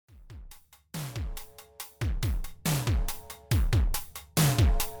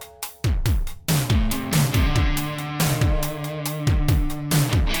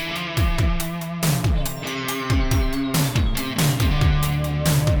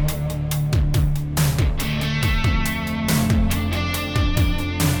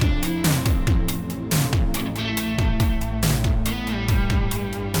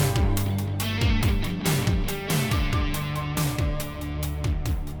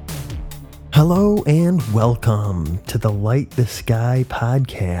Hello and welcome to the Light the Sky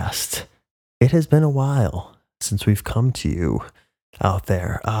podcast. It has been a while since we've come to you out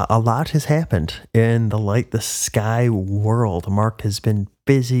there. A lot has happened in the Light the Sky world. Mark has been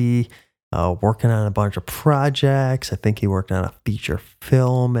busy working on a bunch of projects. I think he worked on a feature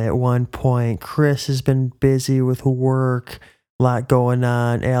film at one point. Chris has been busy with work, a lot going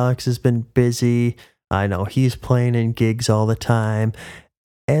on. Alex has been busy. I know he's playing in gigs all the time.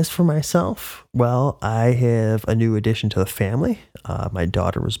 As for myself, well, I have a new addition to the family. My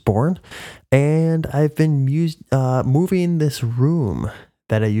daughter was born, and I've been moving this room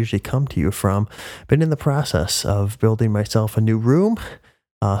that I usually come to you from. Been in the process of building myself a new room,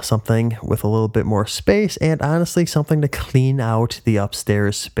 something with a little bit more space, and honestly, something to clean out the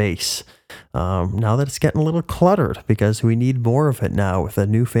upstairs space. Now that it's getting a little cluttered because we need more of it now with a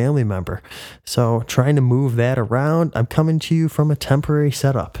new family member. So trying to move that around. I'm coming to you from a temporary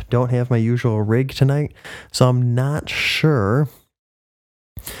setup. Don't have my usual rig tonight. So I'm not sure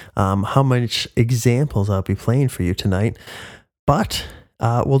how much examples I'll be playing for you tonight, but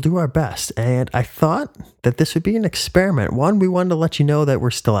we'll do our best. And I thought that this would be an experiment. One, we wanted to let you know that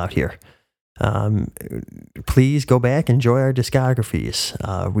we're still out here. Please go back, enjoy our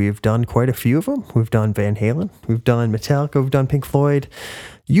discographies. We've done quite a few of them. We've done Van Halen, we've done Metallica, we've done Pink Floyd.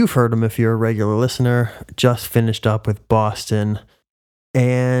 You've heard them if you're a regular listener. Just finished up with Boston.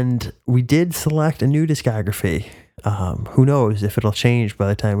 And we did select a new discography. Who knows if it'll change by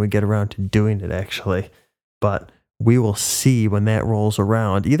the time we get around to doing it, actually. But we will see when that rolls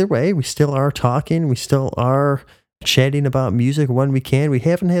around. Either way, we still are talking. We still are chatting about music when we can. We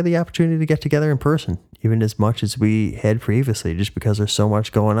haven't had the opportunity to get together in person, even as much as we had previously, just because there's so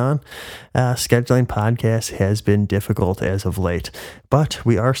much going on. Scheduling podcasts has been difficult as of late, but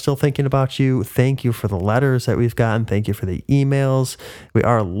we are still thinking about you. Thank you for the letters that we've gotten. Thank you for the emails. We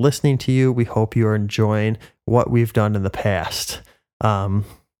are listening to you. We hope you are enjoying what we've done in the past.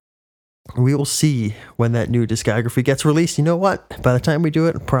 We will see when that new discography gets released. You know what? By the time we do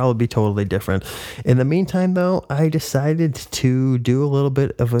it, it'll probably be totally different. In the meantime, though, I decided to do a little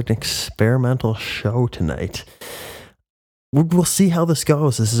bit of an experimental show tonight. We'll see how this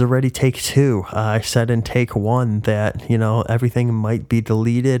goes. This is already take two. I said in take one that, everything might be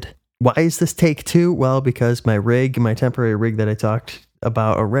deleted. Why is this take two? Well, because my temporary rig that I talked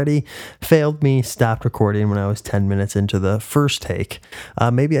about already failed me, stopped recording when I was 10 minutes into the first take.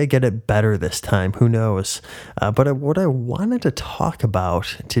 Maybe I get it better this time, who knows. But what I wanted to talk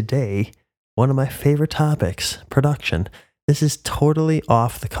about today, one of my favorite topics, production. This is totally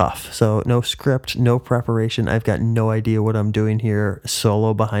off the cuff, so no script, no preparation. I've got no idea what I'm doing here,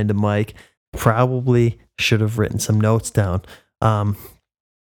 solo behind a mic. Probably should have written some notes down.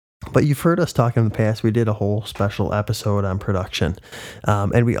 But you've heard us talk in the past. We did a whole special episode on production.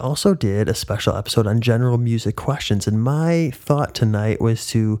 And we also did a special episode on general music questions. And my thought tonight was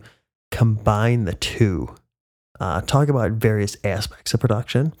to combine the two. Talk about various aspects of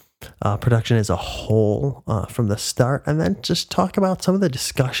production. Production as a whole from the start. And then just talk about some of the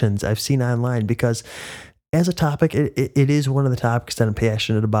discussions I've seen online. Because as a topic, it is one of the topics that I'm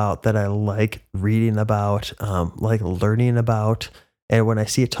passionate about, that I like reading about, like learning about. And when I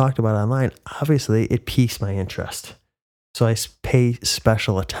see it talked about online, obviously it piques my interest. So I pay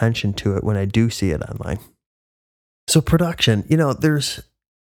special attention to it when I do see it online. So production, there's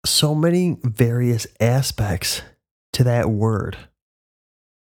so many various aspects to that word.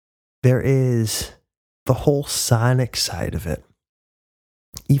 There is the whole sonic side of it,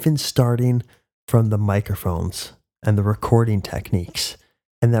 even starting from the microphones and the recording techniques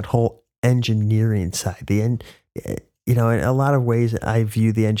and that whole engineering side, in a lot of ways, I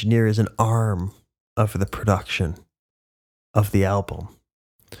view the engineer as an arm of the production of the album.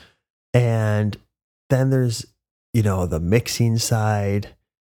 And then there's, the mixing side,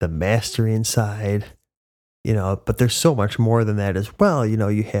 the mastering side, but there's so much more than that as well.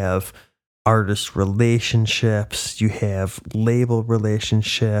 You have artist relationships, you have label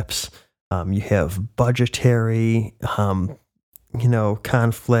relationships, you have budgetary,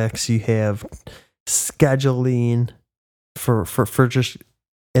 conflicts, you have scheduling, for just,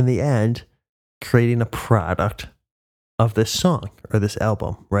 in the end, creating a product of this song or this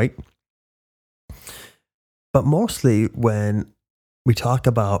album, right? But mostly when we talk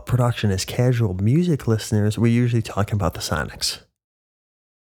about production as casual music listeners, we're usually talking about the sonics.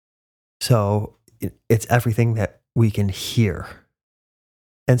 So it's everything that we can hear.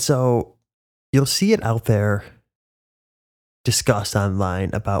 And so you'll see it out there discussed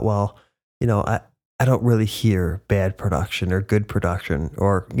online about, I don't really hear bad production or good production,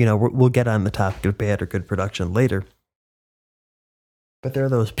 or, we'll get on the topic of bad or good production later. But there are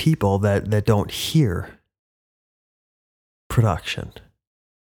those people that don't hear production,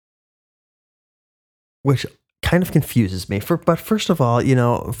 which kind of confuses me. But first of all,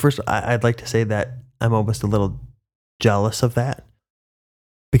 first I'd like to say that I'm almost a little jealous of that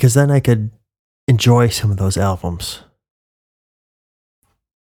because then I could enjoy some of those albums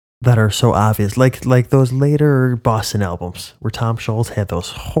that are so obvious, like those later Boston albums where Tom Scholz had those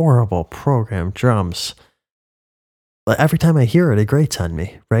horrible programmed drums. Like every time I hear it, it grates on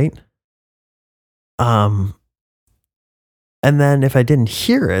me, right? Um, and then if I didn't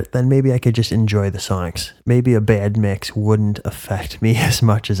hear it, then maybe I could just enjoy the songs. Maybe a bad mix wouldn't affect me as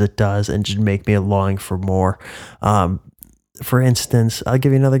much as it does, and just make me long for more. Um, for instance, I'll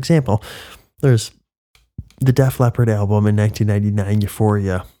give you another example. There's the Def Leppard album in 1999,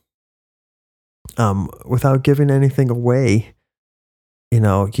 Euphoria. Without giving anything away, you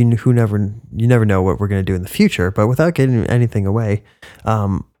never know what we're gonna do in the future. But without giving anything away,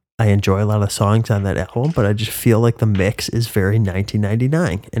 I enjoy a lot of songs on that album. But I just feel like the mix is very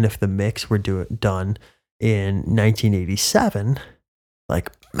 1999. And if the mix were done in 1987,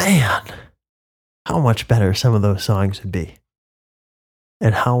 like man, how much better some of those songs would be,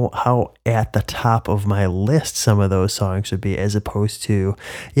 and how at the top of my list some of those songs would be, as opposed to,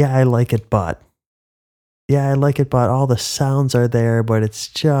 yeah, I like it, but. Yeah, I like it, but all the sounds are there, but it's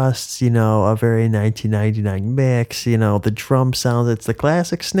just, a very 1999 mix. The drum sound, it's the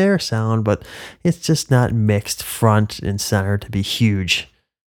classic snare sound, but it's just not mixed front and center to be huge.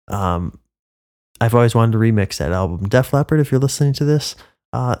 Um, I've always wanted to remix that album. Def Leppard, if you're listening to this,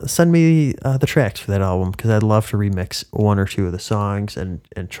 send me the tracks for that album because I'd love to remix one or two of the songs and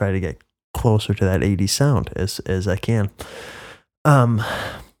try to get closer to that 80s sound as I can.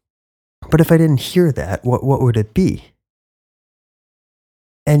 But if I didn't hear that, what would it be?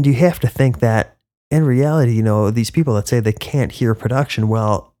 And you have to think that in reality, these people that say they can't hear production,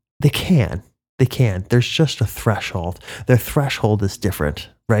 well, they can. They can. There's just a threshold. Their threshold is different,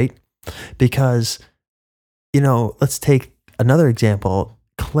 right? Because, let's take another example,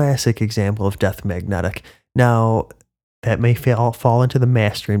 classic example of Death Magnetic. Now, that may fall into the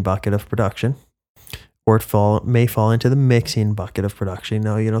mastering bucket of production, or it may fall into the mixing bucket of production.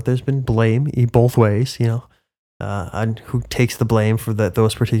 There's been blame both ways, on who takes the blame for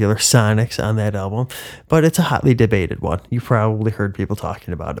those particular sonics on that album. But it's a hotly debated one. You've probably heard people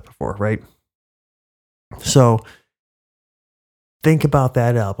talking about it before, right? So think about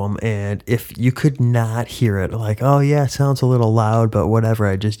that album, and if you could not hear it, like, oh yeah, it sounds a little loud, but whatever,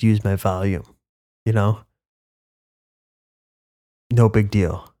 I just use my volume, no big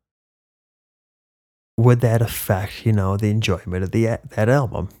deal. Would that affect, the enjoyment of that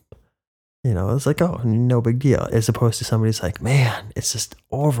album? It's like, oh, no big deal. As opposed to somebody's like, man, it's just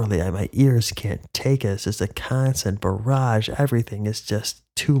overly, my ears can't take it. It's just a constant barrage. Everything is just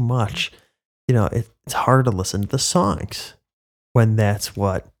too much. It's hard to listen to the songs when that's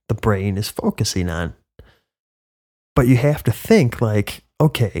what the brain is focusing on. But you have to think like,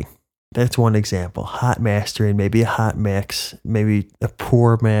 okay, that's one example. Hot mastering, maybe a hot mix, maybe a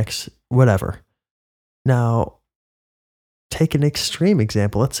poor mix, whatever. Now, take an extreme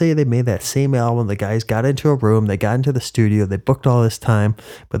example. Let's say they made that same album. The guys got into a room, they got into the studio, they booked all this time,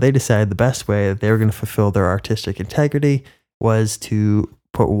 but they decided the best way that they were going to fulfill their artistic integrity was to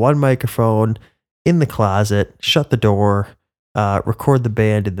put one microphone in the closet, shut the door, record the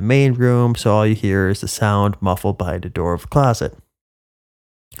band in the main room, so all you hear is the sound muffled behind the door of the closet.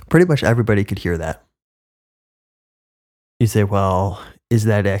 Pretty much everybody could hear that. You say, well, is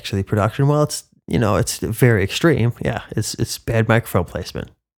that actually production? Well, it's very extreme. Yeah, it's bad microphone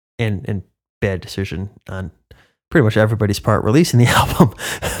placement and bad decision on pretty much everybody's part releasing the album.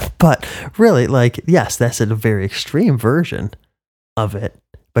 But really, like, yes, that's a very extreme version of it.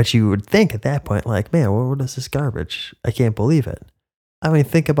 But you would think at that point, like, man, what is this garbage? I can't believe it. I mean,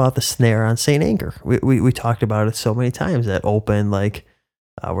 think about the snare on Saint Anger. We talked about it so many times, that open, like,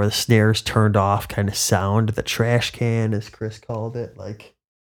 where the snare's turned off kind of sound, the trash can, as Chris called it. Like,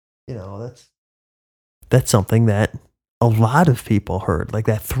 that's something that a lot of people heard. Like,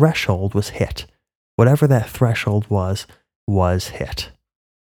 that threshold was hit. Whatever that threshold was hit.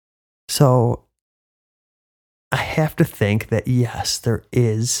 So I have to think that, yes,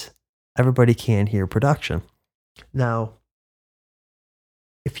 everybody can hear production. Now,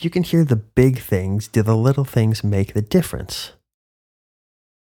 if you can hear the big things, do the little things make the difference?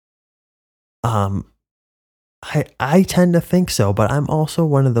 I tend to think so, but I'm also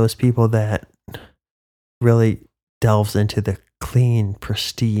one of those people that really delves into the clean,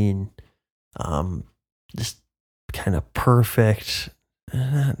 pristine, just kind of perfect,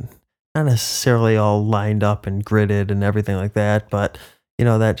 not necessarily all lined up and gridded and everything like that, but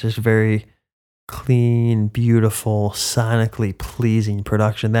that just very clean, beautiful, sonically pleasing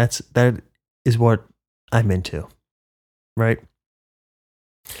production. That is what I'm into, right?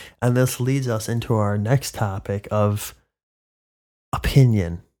 And this leads us into our next topic of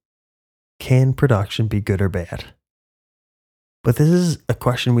opinion. Can production be good or bad? But this is a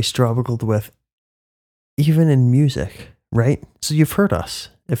question we struggled with even in music, right? So you've heard us.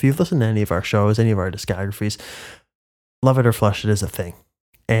 If you've listened to any of our shows, any of our discographies, Love It or Flush It is a thing.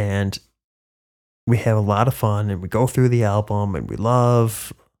 And we have a lot of fun and we go through the album and we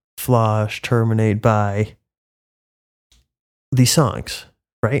love, flush, terminate, by these songs,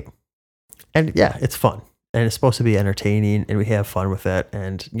 right? And yeah, it's fun and it's supposed to be entertaining and we have fun with it.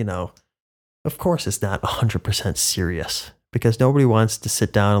 And, of course, it's not 100% serious because nobody wants to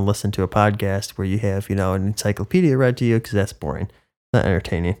sit down and listen to a podcast where you have, an encyclopedia read to you because that's boring, not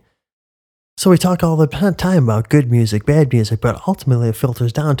entertaining. So we talk all the time about good music, bad music, but ultimately it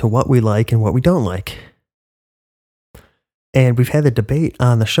filters down to what we like and what we don't like. And we've had the debate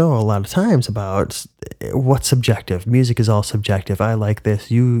on the show a lot of times about what's subjective. Music is all subjective. I like this.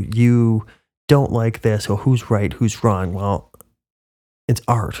 You don't like this. Well, who's right? Who's wrong? Well, it's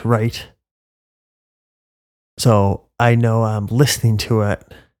art, right? So I know I'm listening to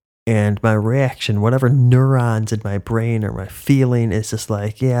it and my reaction, whatever neurons in my brain or my feeling is just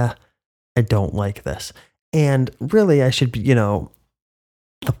like, yeah, I don't like this. And really, I should be, the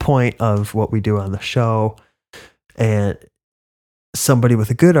point of what we do on the show, and somebody with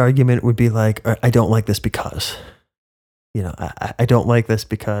a good argument would be like, I don't like this because, I don't like this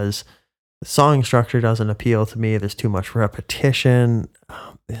because the song structure doesn't appeal to me. There's too much repetition,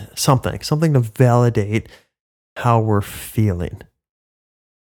 something to validate how we're feeling.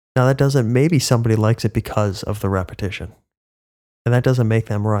 Now, that doesn't, maybe somebody likes it because of the repetition. And that doesn't make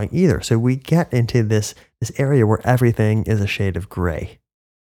them wrong either. So we get into this area where everything is a shade of gray.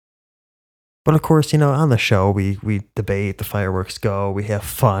 But of course, on the show, we debate, the fireworks go, we have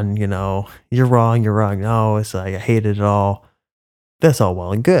fun, you're wrong. No, it's like, I hate it all. That's all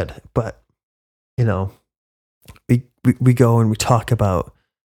well and good. But, we go and we talk about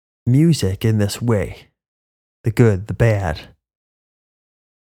music in this way, the good, the bad.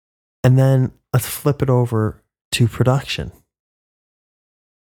 And then let's flip it over to production.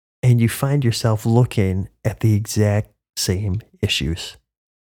 And you find yourself looking at the exact same issues.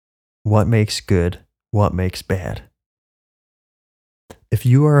 What makes good? What makes bad? If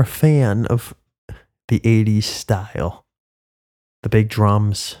you are a fan of the 80s style, the big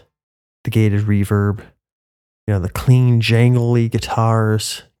drums, the gated reverb, the clean, jangly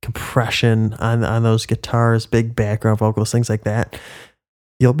guitars, compression on those guitars, big background vocals, things like that,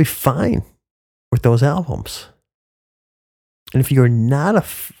 you'll be fine with those albums. And if you're not a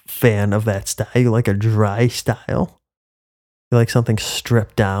fan of that style, you like a dry style, you like something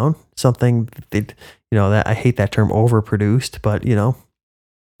stripped down, something that, that I hate that term overproduced, but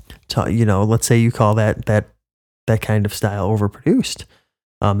let's say you call that kind of style overproduced,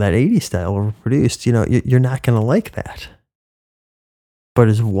 that 80s style overproduced, you're not going to like that. But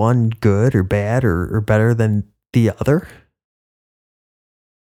is one good or bad or better than the other?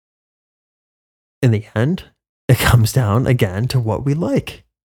 In the end, it comes down again to what we like.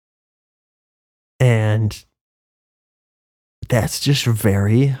 And that's just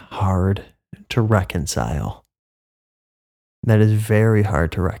very hard to reconcile. That is very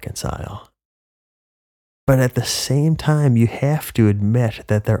hard to reconcile. But at the same time, you have to admit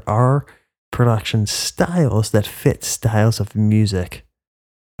that there are production styles that fit styles of music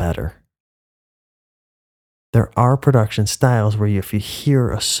better. There are production styles where if you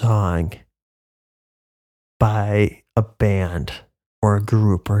hear a song by a band or a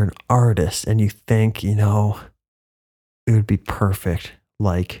group or an artist and you think, it would be perfect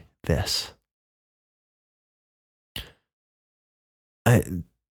like this.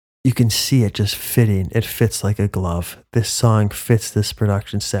 You can see it just fitting. It fits like a glove. This song fits this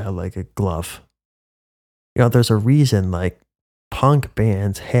production style like a glove. There's a reason like punk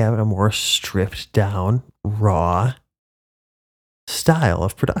bands have a more stripped down, raw style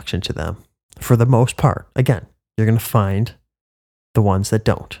of production to them for the most part. Again, you're going to find the ones that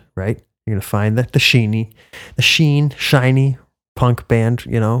don't, right? You're going to find that the shiny punk band,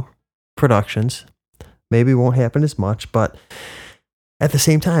 productions maybe won't happen as much, but at the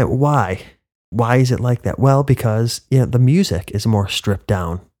same time, why? Why is it like that? Well, because, the music is more stripped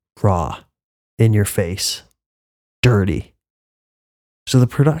down, raw, in your face, dirty. So the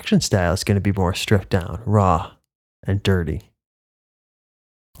production style is going to be more stripped down, raw, and dirty.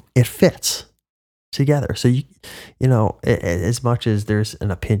 It fits. together. So you know, as much as there's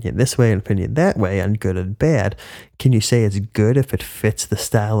an opinion this way, an opinion that way on good and bad, can you say it's good if it fits the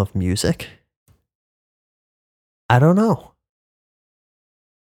style of music? I don't know.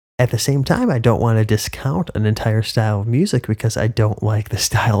 At the same time, I don't want to discount an entire style of music because I don't like the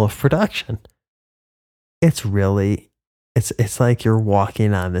style of production. It's really it's like you're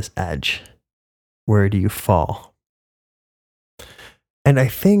walking on this edge. Where do you fall? And I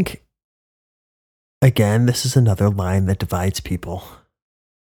think again, this is another line that divides people.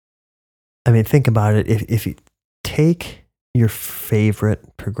 I mean, think about it. If you take your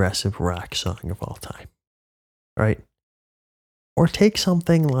favorite progressive rock song of all time, right? Or take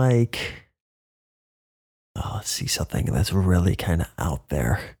something like, oh, let's see, something that's really kind of out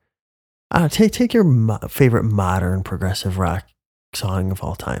there. Take your favorite modern progressive rock song of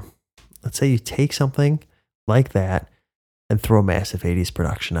all time. Let's say you take something like that and throw massive 80s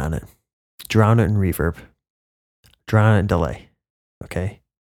production on it. Drown it in reverb. Drown it in delay. Okay?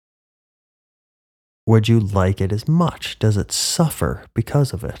 Would you like it as much? Does it suffer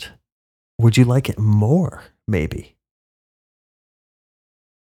because of it? Would you like it more, maybe?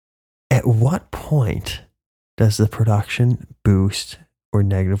 At what point does the production boost or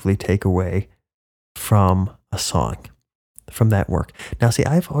negatively take away from a song, from that work? Now, see,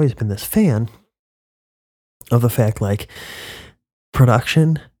 I've always been this fan of the fact like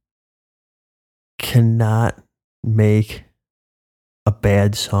production cannot make a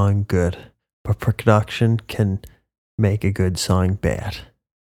bad song good, but production can make a good song bad,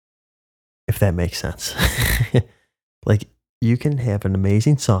 if that makes sense. Like, you can have an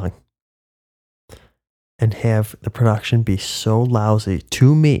amazing song and have the production be so lousy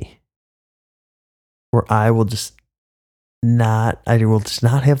to me where I will just not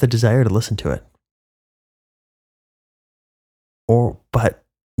have the desire to listen to it. But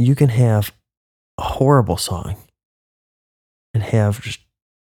you can have a horrible song and have just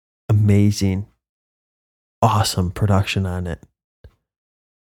amazing, awesome production on it.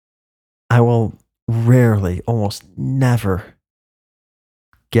 I will rarely, almost never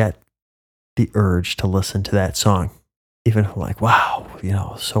get the urge to listen to that song. Even if I'm like, wow, you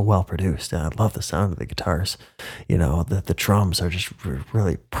know, so well produced. And I love the sound of the guitars. You know, the drums are just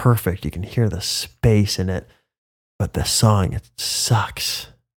really perfect. You can hear the space in it. But the song, it sucks.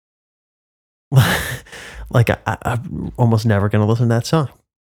 Like, I'm almost never going to listen to that song.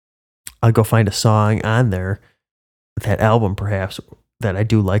 I'll go find a song on there, that album perhaps, that I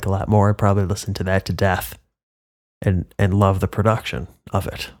do like a lot more. I'd probably listen to that to death and love the production of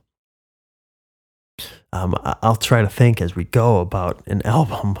it. I'll try to think as we go about an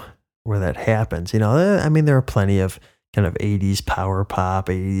album where that happens. You know, I mean, there are plenty of kind of 80s power pop,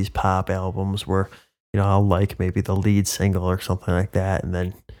 80s pop albums where, you know, I'll like maybe the lead single or something like that. And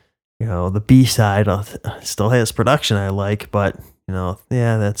then, you know, the B side still has production I like, but, you know,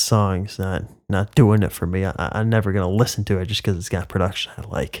 yeah, that song's not doing it for me. I'm never going to listen to it just because it's got production I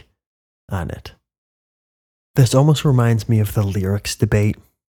like on it. This almost reminds me of the lyrics debate.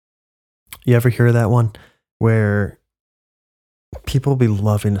 You ever hear that one where people will be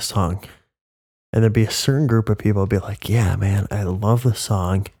loving a song and there'd be a certain group of people be like, yeah, man, I love the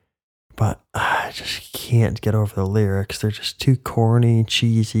song, but I just can't get over the lyrics. They're just too corny,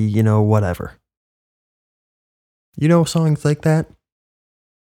 cheesy, you know, whatever. You know songs like that?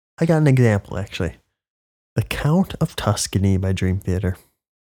 I got an example, actually. The Count of Tuscany by Dream Theater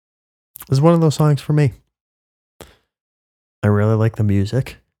is one of those songs for me. I really like the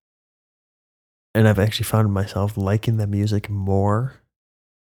music. And I've actually found myself liking the music more.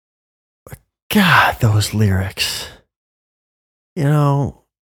 But God, those lyrics. You know,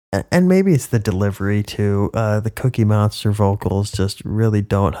 and maybe it's the delivery too. The Cookie Monster vocals just really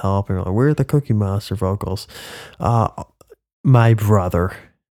don't help. You're like, where are the Cookie Monster vocals? My brother.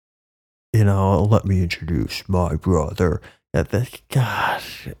 You know, let me introduce my brother. God,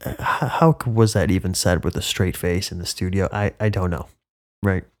 how was that even said with a straight face in the studio? I don't know,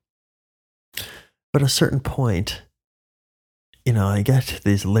 right? But at a certain point, you know, I get to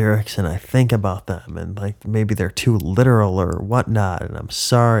these lyrics and I think about them and like maybe they're too literal or whatnot. And I'm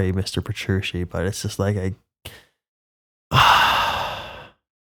sorry, Mr. Petrucci, but it's just like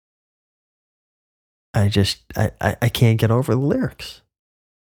I can't get over the lyrics.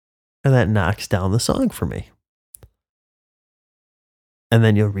 And that knocks down the song for me. And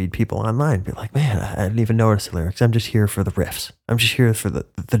then you'll read people online and be like, man, I didn't even notice the lyrics. I'm just here for the riffs. I'm just here for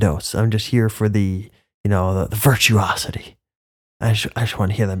the notes. I'm just here for the, you know, the virtuosity. I just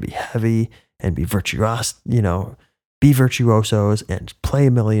want to hear them be heavy and be virtuos, you know, be virtuosos and play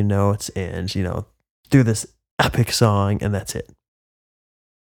a million notes and, you know, do this epic song and that's it.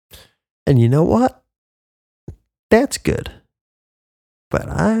 And you know what? That's good. But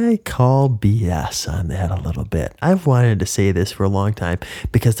I call BS on that a little bit. I've wanted to say this for a long time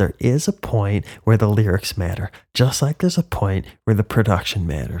because there is a point where the lyrics matter, just like there's a point where the production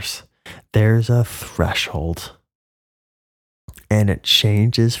matters. There's a threshold. And it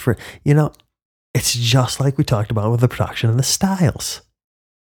changes for, it's just like we talked about with the production and the styles.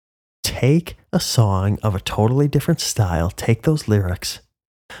 Take a song of a totally different style, take those lyrics,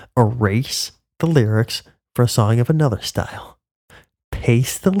 erase the lyrics for a song of another style.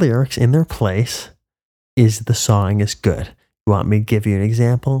 Paste the lyrics in their place. Is the song as good? You want me to give you an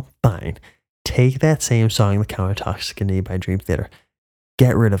example? Fine. Take that same song, The Count of Tuscany by Dream Theater.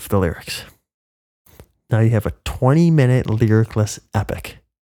 Get rid of the lyrics. Now you have a 20-minute lyricless epic.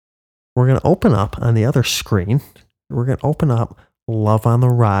 We're going to open up on the other screen. We're going to open up Love on the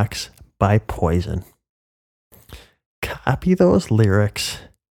Rocks by Poison. Copy those lyrics.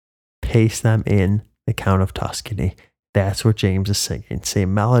 Paste them in The Count of Tuscany. That's what James is singing.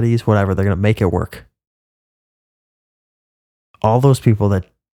 Same melodies, whatever. They're going to make it work. All those people that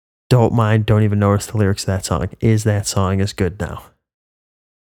don't mind, don't even notice the lyrics of that song. Is that song as good now?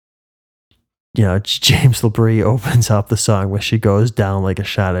 James LaBrie opens up the song where she goes down like a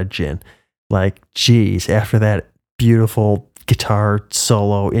shot of gin. Like, geez, after that beautiful guitar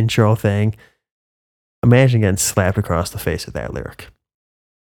solo intro thing, imagine getting slapped across the face with that lyric.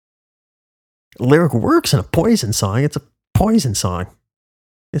 Lyric works in a Poison song. It's a Poison song.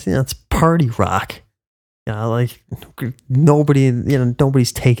 It's party rock.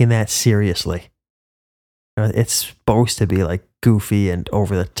 Nobody's taking that seriously. It's supposed to be like goofy and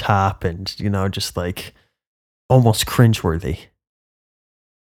over the top and, just like almost cringeworthy.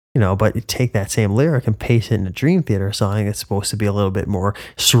 But you take that same lyric and paste it in a Dream Theater song that's supposed to be a little bit more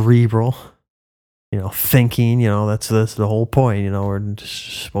cerebral. Thinking, that's the whole point, we're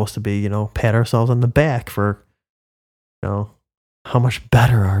just supposed to be, pat ourselves on the back for, how much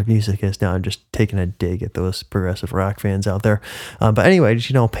better our music is now. I'm just taking a dig at those progressive rock fans out there. But anyway,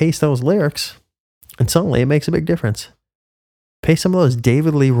 just, paste those lyrics and suddenly it makes a big difference. Paste some of those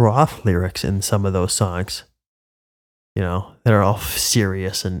David Lee Roth lyrics in some of those songs, that are all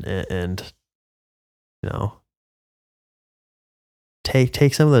serious and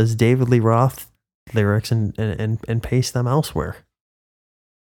take some of those David Lee Roth lyrics and paste them elsewhere.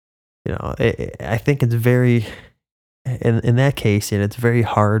 I think it's very, in that case, it's very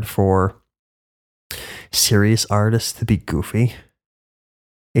hard for serious artists to be goofy.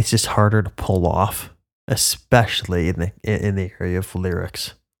 It's just harder to pull off, especially in the area of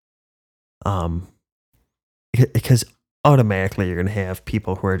lyrics. Because automatically you're going to have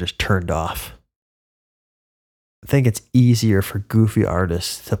people who are just turned off. I think it's easier for goofy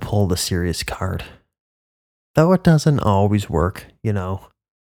artists to pull the serious card. Though it doesn't always work, Not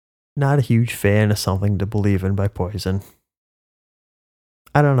a huge fan of Something to Believe in by Poison.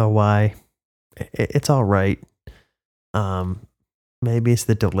 I don't know why. It's all right. Maybe it's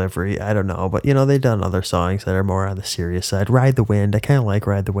the delivery. I don't know. But, they've done other songs that are more on the serious side. Ride the Wind. I kind of like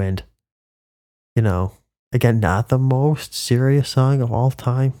Ride the Wind. Again, not the most serious song of all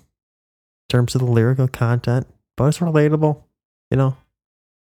time in terms of the lyrical content, but it's relatable,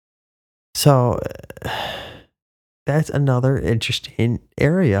 So that's another interesting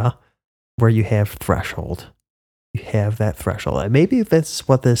area where you have threshold. You have that threshold. And maybe that's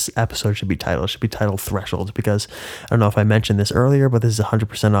what this episode should be titled. It should be titled Thresholds, because I don't know if I mentioned this earlier, but this is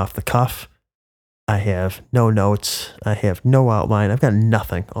 100% off the cuff. I have no notes. I have no outline. I've got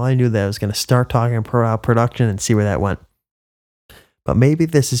nothing. All I knew that I was going to start talking about production and see where that went. But maybe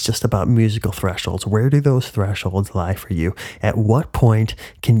this is just about musical thresholds. Where do those thresholds lie for you? At what point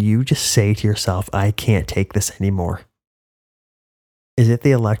can you just say to yourself, I can't take this anymore? Is it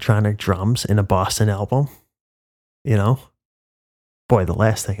the electronic drums in a Boston album? Boy, the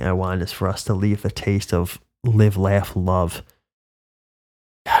last thing I want is for us to leave the taste of Live, Laugh, Love.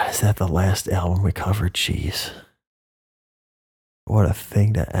 God, is that the last album we covered? Jeez. What a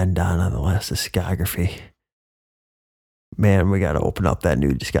thing to end on the last discography. Man, we got to open up that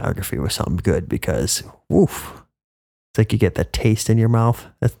new discography with something good, because, woof. It's like you get that taste in your mouth.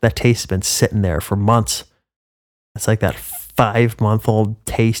 That taste has been sitting there for months. It's like that 5-month-old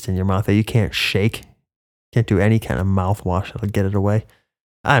taste in your mouth that you can't shake. Can't do any kind of mouthwash that'll get it away.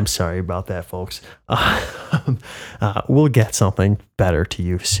 I'm sorry about that, folks. We'll get something better to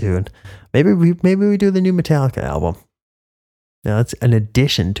you soon. Maybe we do the new Metallica album. Now, it's an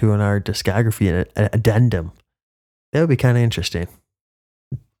addition to our discography, an addendum. That would be kind of interesting.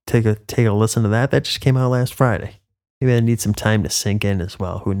 Take a listen to that. That just came out last Friday. Maybe I need some time to sink in as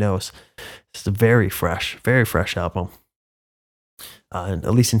well. Who knows? It's a very fresh album.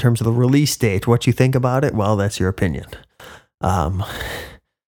 At least in terms of the release date. What you think about it, well, that's your opinion. Um,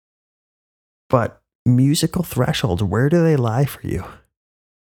 but musical thresholds, where do they lie for you?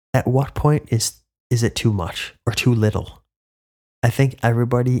 At what point is it too much or too little? I think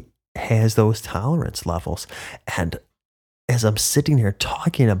everybody has those tolerance levels. And as I'm sitting here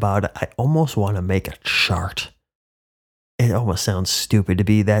talking about it, I almost want to make a chart. It almost sounds stupid to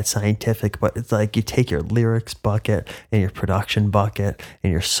be that scientific, but it's like you take your lyrics bucket and your production bucket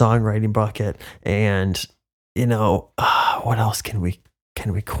and your songwriting bucket, and what else can we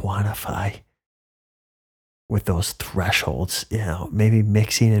quantify with those thresholds? Maybe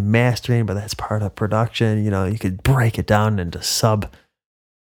mixing and mastering, but that's part of production. You could break it down into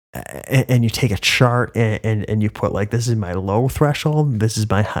and you take a chart and you put like, this is my low threshold, this is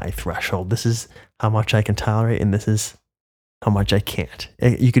my high threshold, this is how much I can tolerate, and this is how much I can't.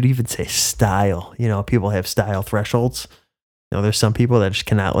 You could even say style. People have style thresholds. There's some people that just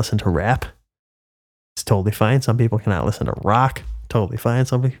cannot listen to rap. It's totally fine. Some people cannot listen to rock. Totally fine.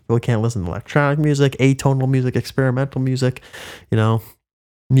 Some people can't listen to electronic music, atonal music, experimental music,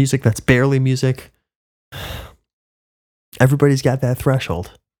 music that's barely music. Everybody's got that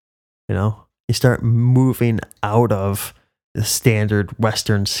threshold. You start moving out of the standard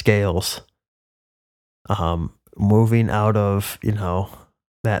Western scales. Moving out of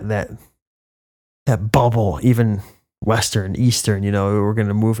that bubble, even Western, Eastern. We're going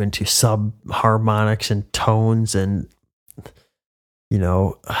to move into sub harmonics and tones and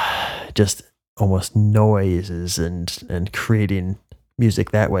just almost noises and creating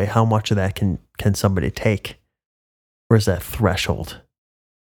music that way. How much of that can somebody take? Where's that threshold?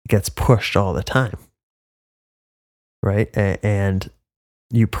 It gets pushed all the time, right? And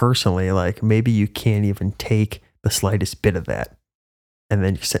you personally, like, maybe you can't even take the slightest bit of that. And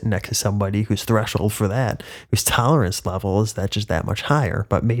then you're sitting next to somebody whose threshold for that, whose tolerance level is just that much higher.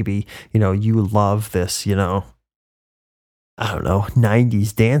 But maybe, you love this, I don't know,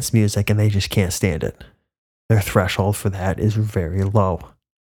 90s dance music, and they just can't stand it. Their threshold for that is very low.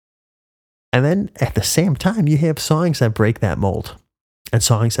 And then at the same time, you have songs that break that mold, and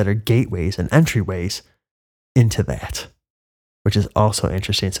songs that are gateways and entryways into that, which is also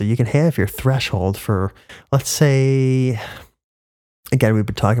interesting. So you can have your threshold for, let's say, again, we've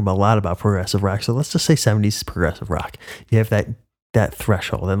been talking a lot about progressive rock. So let's just say 70s progressive rock. You have that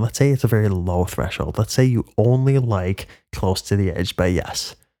threshold. And let's say it's a very low threshold. Let's say you only like Close to the Edge by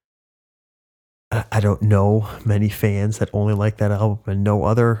Yes. I don't know many fans that only like that album and no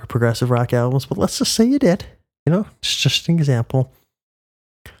other progressive rock albums, but let's just say you did. It's just an example.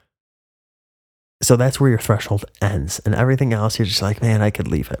 So that's where your threshold ends, and everything else, you're just like, man, I could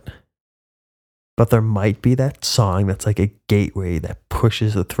leave it. But there might be that song that's like a gateway that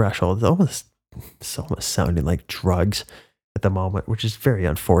pushes the threshold. It's almost sounding like drugs at the moment, which is very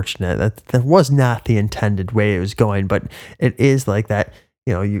unfortunate. That was not the intended way it was going, but it is like that.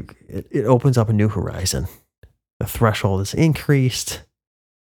 It opens up a new horizon. The threshold is increased.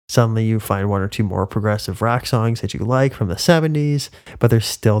 Suddenly you find one or two more progressive rock songs that you like from the 70s, but there's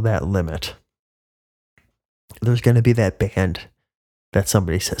still that limit. There's going to be that band that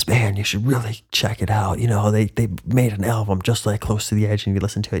somebody says, man, you should really check it out. They made an album just like Close to the Edge, and you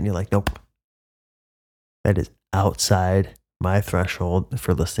listen to it and you're like, nope. That is outside my threshold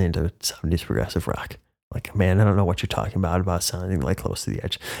for listening to 70s progressive rock. Like, man, I don't know what you're talking about sounding like Close to the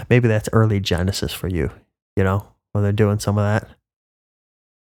Edge. Maybe that's early Genesis for you, when they're doing some of that.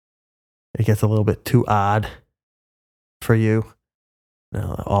 It gets a little bit too odd for you.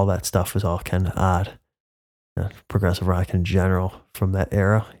 All that stuff is all kind of odd. Progressive rock in general from that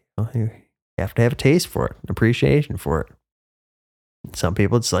era, you have to have a taste for it, appreciation for it. Some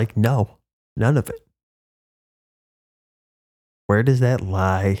people, it's like, no, none of it. Where does that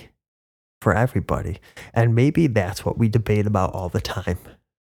lie for everybody? And maybe that's what we debate about all the time.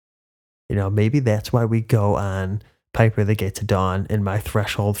 Maybe that's why we go on Piper the Gates of Dawn, and my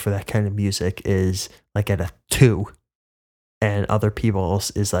threshold for that kind of music is like at a 2. And other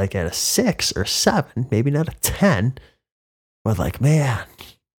people's is like at a 6 or 7, maybe not a 10. But like, man,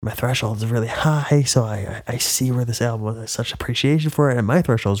 my threshold is really high. So I see where this album has such appreciation for it. And my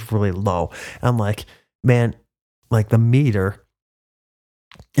threshold is really low. I'm like, man, like the meter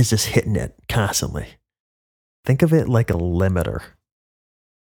is just hitting it constantly. Think of it like a limiter.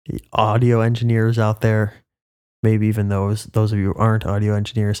 The audio engineers out there, maybe even those of you who aren't audio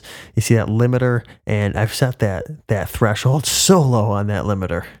engineers, you see that limiter, and I've set that threshold so low on that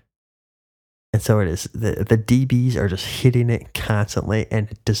limiter. And so it is. The dBs are just hitting it constantly, and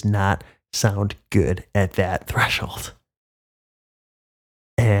it does not sound good at that threshold.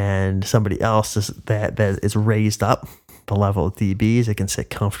 And somebody else that is raised up, the level of dBs it can sit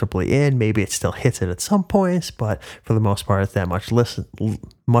comfortably in. Maybe it still hits it at some points, but for the most part, it's that much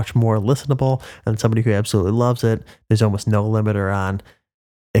more listenable. And somebody who absolutely loves it, there's almost no limiter on.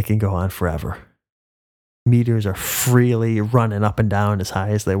 It can go on forever. Meters are freely running up and down as high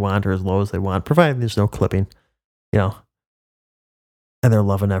as they want or as low as they want, provided there's no clipping, and they're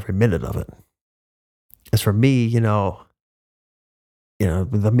loving every minute of it. As for me, the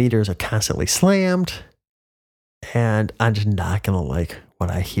meters are constantly slammed, and I'm just not going to like what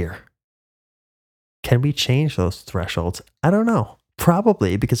I hear. Can we change those thresholds? I don't know.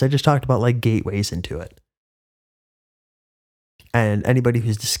 Probably, because I just talked about like gateways into it. And anybody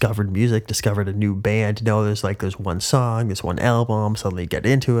who's discovered music, discovered a new band, there's one song, there's one album, suddenly you get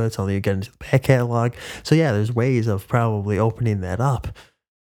into it, suddenly you get into the back catalog. So yeah, there's ways of probably opening that up.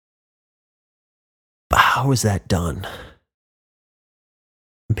 But how is that done?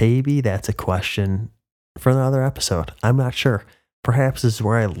 Maybe that's a question for another episode. I'm not sure. Perhaps this is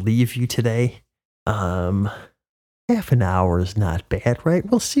where I leave you today. Half an hour is not bad, right?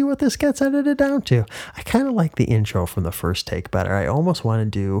 We'll see what this gets edited down to. I kind of like the intro from the first take better. I almost want to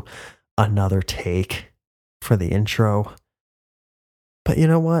do another take for the intro. But you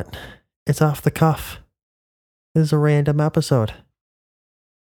know what? It's off the cuff. This is a random episode.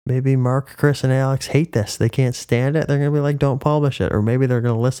 Maybe Mark, Chris, and Alex hate this. They can't stand it. They're going to be like, don't publish it. Or maybe they're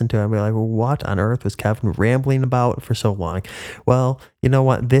going to listen to it and be like, well, what on earth was Kevin rambling about for so long? Well, you know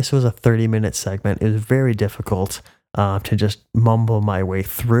what? This was a 30-minute segment. It was very difficult to just mumble my way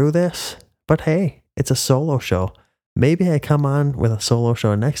through this. But hey, it's a solo show. Maybe I come on with a solo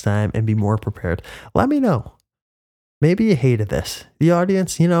show next time and be more prepared. Let me know. Maybe you hated this. The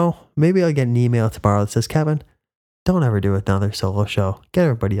audience, maybe I'll get an email tomorrow that says, Kevin, don't ever do another solo show. Get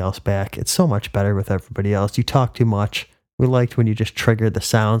everybody else back. It's so much better with everybody else. You talk too much. We liked when you just triggered the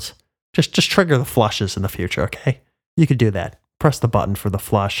sounds. Just trigger the flushes in the future, okay? You could do that. Press the button for the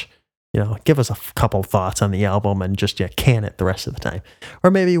flush. Give us a couple thoughts on the album and just can it the rest of the time. Or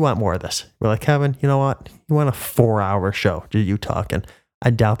maybe you want more of this. We're like, Kevin, you know what? You want a 4-hour show. Do you talking? I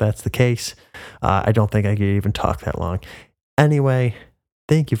doubt that's the case. I don't think I could even talk that long. Anyway,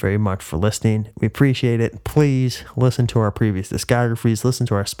 thank you very much for listening. We appreciate it. Please listen to our previous discographies. Listen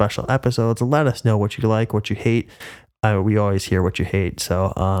to our special episodes. Let us know what you like, what you hate. We always hear what you hate,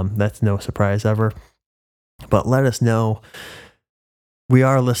 so that's no surprise ever. But let us know. We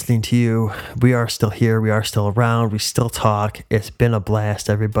are listening to you. We are still here. We are still around. We still talk. It's been a blast,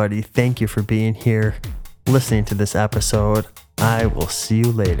 everybody. Thank you for being here, listening to this episode. I will see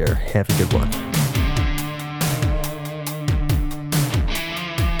you later. Have a good one.